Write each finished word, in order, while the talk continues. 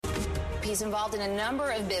He's involved in a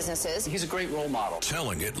number of businesses. He's a great role model.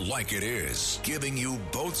 Telling it like it is, giving you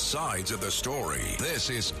both sides of the story.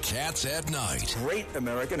 This is Cats at Night. Great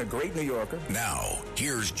American, a great New Yorker. Now,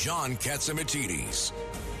 here's John Catsimatidis.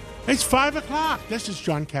 It's 5 o'clock. This is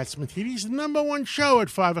John Catsimatidis, the number one show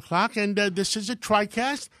at 5 o'clock, and this is a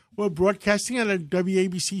TriCast. We're broadcasting out of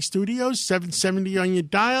WABC Studios, 770 on your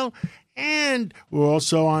dial, and we're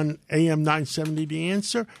also on AM 970 The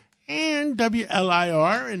Answer and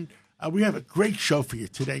WLIR, and we have a great show for you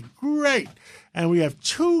today. Great. And we have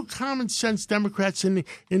two common sense Democrats in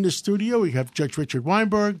the studio. We have Judge Richard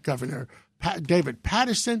Weinberg, Governor David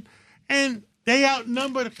Paterson, and they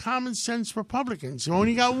outnumber the common sense Republicans. We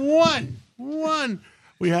only got one.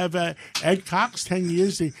 We have Ed Cox, 10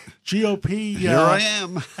 years, the GOP. Here I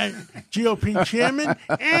am. GOP chairman,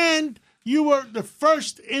 and you were the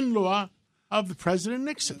first in-law of the President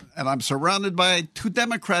Nixon. And I'm surrounded by two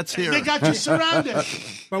Democrats here. They got you surrounded.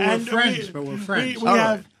 But we're friends. We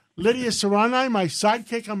have Lydia Serrani, my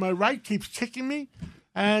sidekick on my right, keeps kicking me.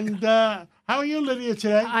 And how are you, Lydia,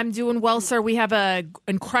 today? I'm doing well, sir. We have an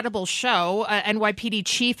incredible show. NYPD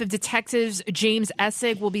Chief of Detectives James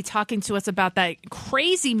Essig will be talking to us about that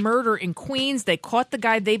crazy murder in Queens. They caught the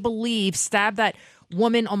guy they believe stabbed that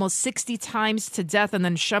woman almost 60 times to death and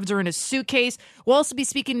then shoved her in a suitcase. We'll also be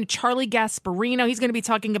speaking to Charlie Gasparino. He's going to be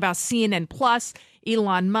talking about CNN Plus,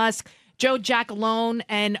 Elon Musk, Joe Giacalone,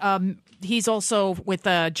 and he's also with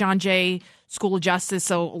John Jay School of Justice,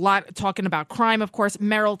 so a lot talking about crime, of course.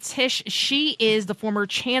 Meryl Tisch, she is the former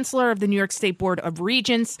chancellor of the New York State Board of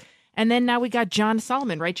Regents. And then now we got John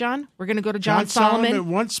Solomon, right, John? We're going to go to John Solomon.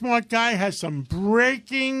 One smart guy has some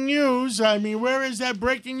breaking news. I mean, where is that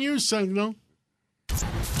breaking news signal?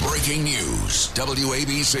 Breaking news,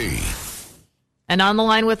 WABC. And on the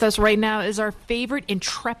line with us right now is our favorite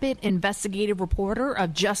intrepid investigative reporter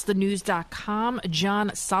of JustTheNews.com,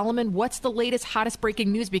 John Solomon. What's the latest, hottest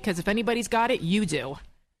breaking news? Because if anybody's got it, you do.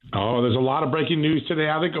 Oh, there's a lot of breaking news today.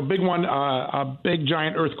 I think a big one, a big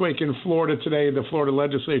giant earthquake in Florida today. The Florida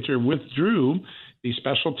legislature withdrew the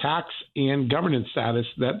special tax and governance status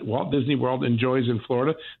that Walt Disney World enjoys in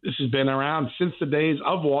Florida. This has been around since the days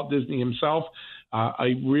of Walt Disney himself,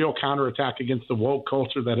 a real counterattack against the woke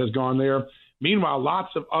culture that has gone there. Meanwhile, lots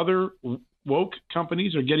of other woke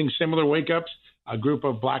companies are getting similar wake-ups. A group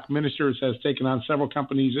of black ministers has taken on several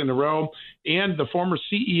companies in a row. And the former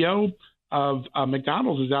CEO of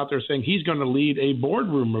McDonald's is out there saying he's going to lead a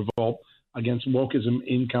boardroom revolt against wokeism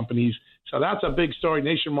in companies. So that's a big story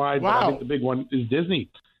nationwide. Wow. But I think the big one is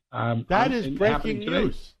Disney. That is breaking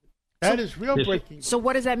news. That is real breaking news. So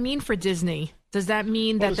what does that mean for Disney? Does that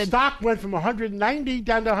mean that the stock went from 190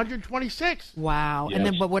 down to 126? Wow. Yes. And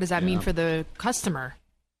then what does that mean for the customer?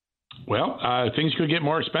 Well, things could get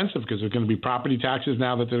more expensive because there's going to be property taxes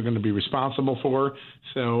now that they're going to be responsible for.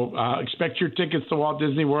 So expect your tickets to Walt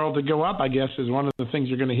Disney World to go up, I guess, is one of the things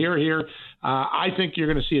you're going to hear here. I think you're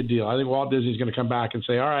going to see a deal. I think Walt Disney's going to come back and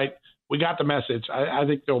say, all right, we got the message. I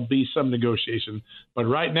think there'll be some negotiation. But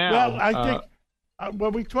right now... Well, I think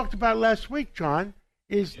what we talked about last week, John,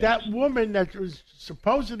 is that woman that was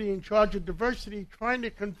supposedly in charge of diversity trying to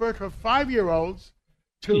convert her 5-year-olds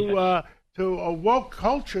to a woke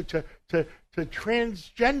culture, to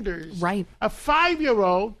transgenders. Right. A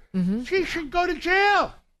 5-year-old, she should go to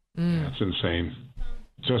jail. Yeah, it's insane.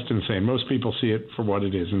 Just insane. Most people see it for what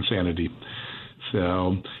it is, insanity.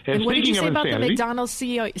 So, and what did you say about insanity, the McDonald's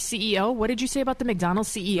CEO? What did you say about the McDonald's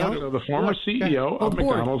CEO? The former CEO of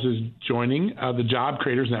McDonald's is joining the Job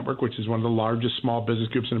Creators Network, which is one of the largest small business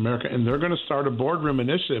groups in America, and they're going to start a boardroom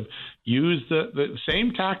initiative, use the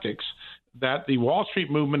same tactics that the Wall Street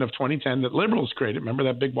movement of 2010 that liberals created. Remember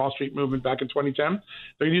that big Wall Street movement back in 2010?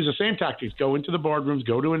 They're going to use the same tactics, go into the boardrooms,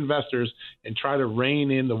 go to investors, and try to rein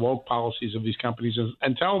in the woke policies of these companies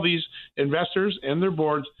and tell these investors and their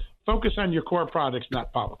boards, focus on your core products,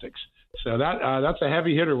 not politics. So that's a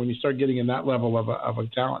heavy hitter when you start getting in that level of a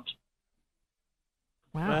talent.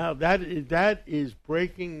 Wow, that is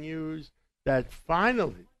breaking news that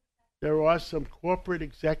finally there are some corporate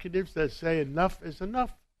executives that say enough is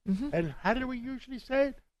enough. Mm-hmm. And how do we usually say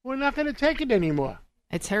it? We're not going to take it anymore.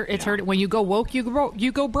 It's hurt. When you go woke, you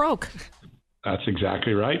go broke. That's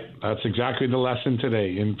exactly right. That's exactly the lesson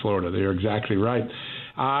today in Florida. They're exactly right.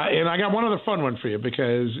 And I got one other fun one for you,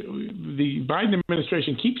 because the Biden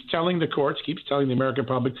administration keeps telling the courts, keeps telling the American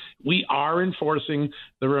public, we are enforcing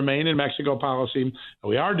the Remain in Mexico policy.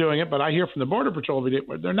 We are doing it, but I hear from the Border Patrol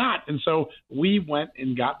they're not. And so we went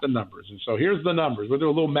and got the numbers. And so here's the numbers. We'll do a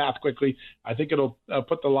little math quickly. I think it'll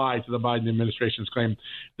put the lie to the Biden administration's claim.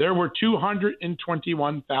 There were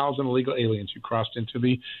 221,000 illegal aliens who crossed into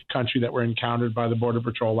the country that were encountered by the Border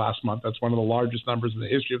Patrol last month. That's one of the largest numbers in the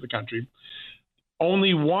history of the country.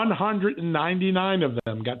 Only 199 of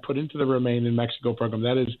them got put into the Remain in Mexico program.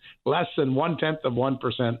 That is less than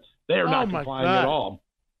 0.1%. They are not complying at all.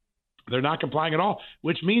 They're not complying at all,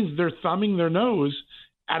 which means they're thumbing their nose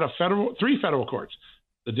at three federal courts: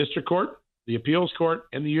 the district court, the appeals court,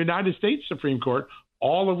 and the United States Supreme Court,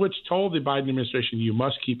 all of which told the Biden administration, you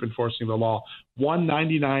must keep enforcing the law.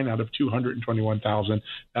 199 out of 221,000.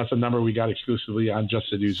 That's a number we got exclusively on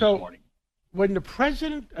Just the News this morning. When the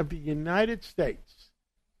President of the United States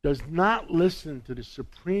does not listen to the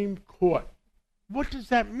Supreme Court, what does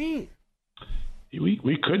that mean?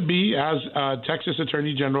 We could be, as Texas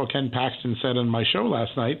Attorney General Ken Paxton said on my show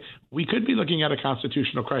last night, we could be looking at a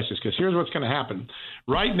constitutional crisis, because here's what's going to happen.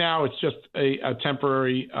 Right now, it's just a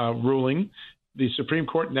temporary ruling. The Supreme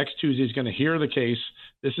Court next Tuesday is going to hear the case.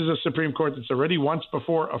 This is a Supreme Court that's already once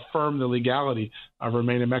before affirmed the legality of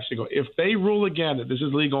Remain in Mexico. If they rule again that this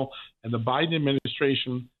is legal and the Biden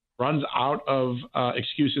administration runs out of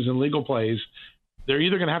excuses and legal plays, they're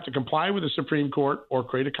either going to have to comply with the Supreme Court or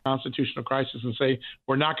create a constitutional crisis and say,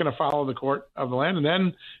 we're not going to follow the court of the land. And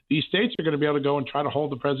then these states are going to be able to go and try to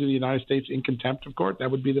hold the President of the United States in contempt of court.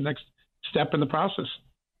 That would be the next step in the process.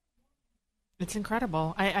 It's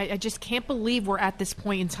incredible. I just can't believe we're at this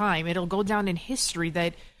point in time. It'll go down in history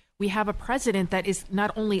that we have a president that is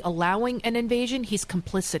not only allowing an invasion, he's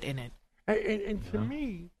complicit in it. And to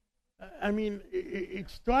me, I mean,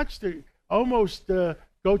 it starts to almost go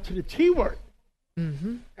to the T word.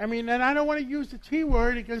 Mm-hmm. I mean, and I don't want to use the T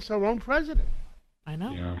word against our own president. I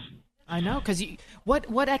know. Yeah. I know, because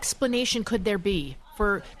what explanation could there be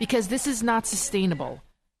because this is not sustainable.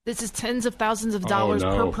 This is tens of thousands of dollars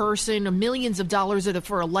per person, millions of dollars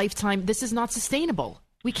for a lifetime. This is not sustainable.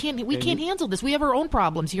 We can't handle this. We have our own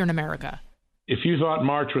problems here in America. If you thought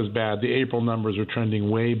March was bad, the April numbers are trending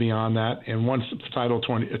way beyond that. And once Title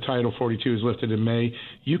 42 is lifted in May,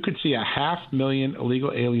 you could see 500,000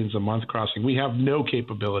 illegal aliens a month crossing. We have no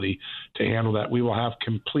capability to handle that. We will have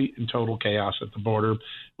complete and total chaos at the border,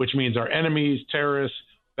 which means our enemies, terrorists,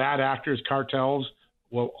 bad actors, cartels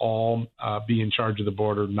will all be in charge of the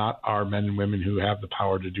border, not our men and women who have the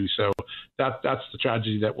power to do so. That's the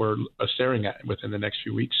tragedy that we're staring at within the next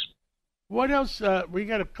few weeks. What else? We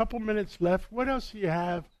got a couple minutes left. What else do you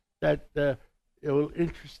have that it will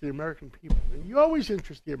interest the American people? And you always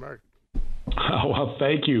interest the American people. Oh, well,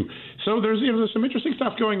 thank you. So there's some interesting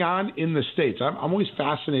stuff going on in the states. I'm always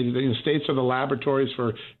fascinated. The states are the laboratories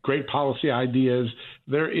for great policy ideas.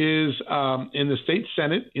 There is in the state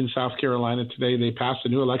Senate in South Carolina today, they passed a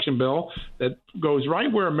new election bill that goes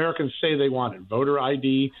right where Americans say they want it: voter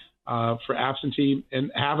ID for absentee,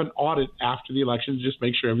 and have an audit after the election to just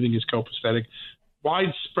make sure everything is copacetic.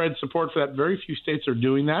 Widespread support for that. Very few states are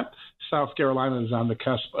doing that. South Carolina is on the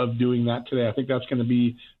cusp of doing that today. I think that's going to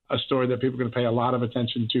be a story that people are going to pay a lot of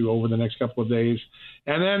attention to over the next couple of days.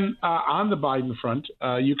 And then on the Biden front,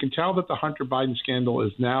 you can tell that the Hunter Biden scandal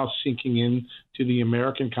is now sinking in to the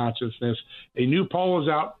American consciousness. A new poll is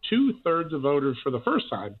out. 2/3 of voters for the first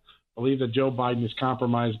time believe that Joe Biden is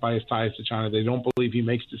compromised by his ties to China. They don't believe he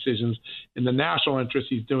makes decisions in the national interest.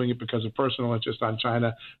 He's doing it because of personal interest on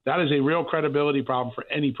China. That is a real credibility problem for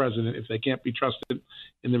any president if they can't be trusted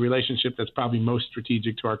in the relationship that's probably most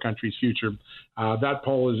strategic to our country's future. That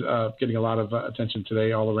poll is getting a lot of attention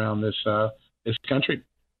today all around this country.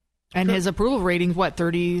 And his approval rating, what,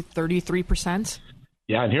 33%?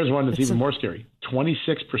 Yeah, and here's one that's even more scary.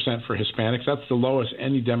 26% for Hispanics. That's the lowest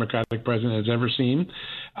any Democratic president has ever seen.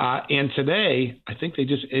 And today, I think they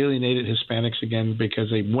just alienated Hispanics again because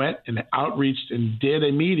they went and outreached and did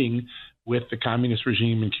a meeting with the communist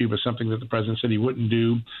regime in Cuba, something that the president said he wouldn't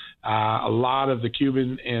do. A lot of the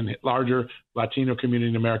Cuban and larger Latino community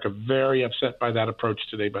in America very upset by that approach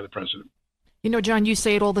today by the president. You know, John, you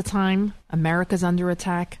say it all the time. America's under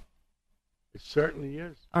attack. It certainly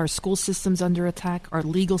is. Our school system's under attack. Our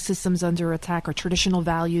legal system's under attack. Our traditional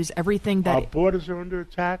values, everything that... Our borders are under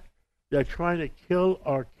attack. They're trying to kill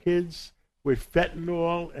our kids with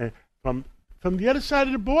fentanyl and from the other side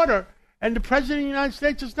of the border, and the President of the United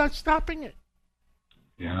States is not stopping it.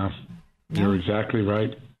 Yeah, you're exactly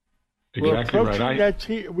right. Exactly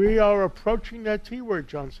right. We are approaching that T word,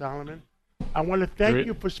 John Solomon. I want to thank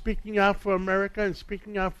you for speaking out for America and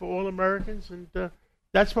speaking out for all Americans, and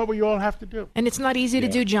That's what we all have to do. And it's not easy to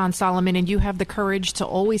do, John Solomon, and you have the courage to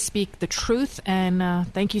always speak the truth. And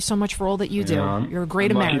thank you so much for all that you do. You're a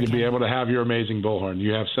great American. I'm lucky to be able to have your amazing Bullhorn.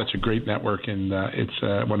 You have such a great network, and it's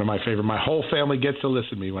one of my favorite. My whole family gets to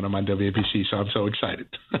listen to me when I'm on WABC, so I'm so excited.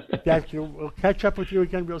 Thank you. We'll catch up with you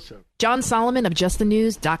again real soon. John Solomon of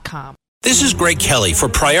justthenews.com. This is Greg Kelly for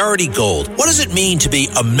Priority Gold. What does it mean to be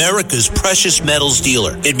America's precious metals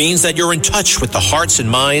dealer? It means that you're in touch with the hearts and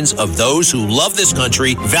minds of those who love this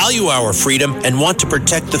country, value our freedom, and want to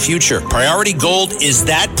protect the future. Priority Gold is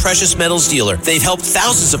that precious metals dealer. They've helped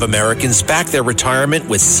thousands of Americans back their retirement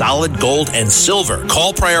with solid gold and silver.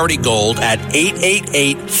 Call Priority Gold at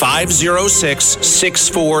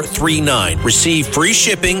 888-506-6439. Receive free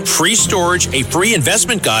shipping, free storage, a free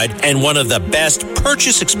investment guide, and one of the best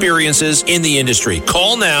purchase experiences in the industry.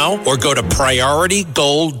 Call now or go to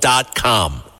PriorityGold.com.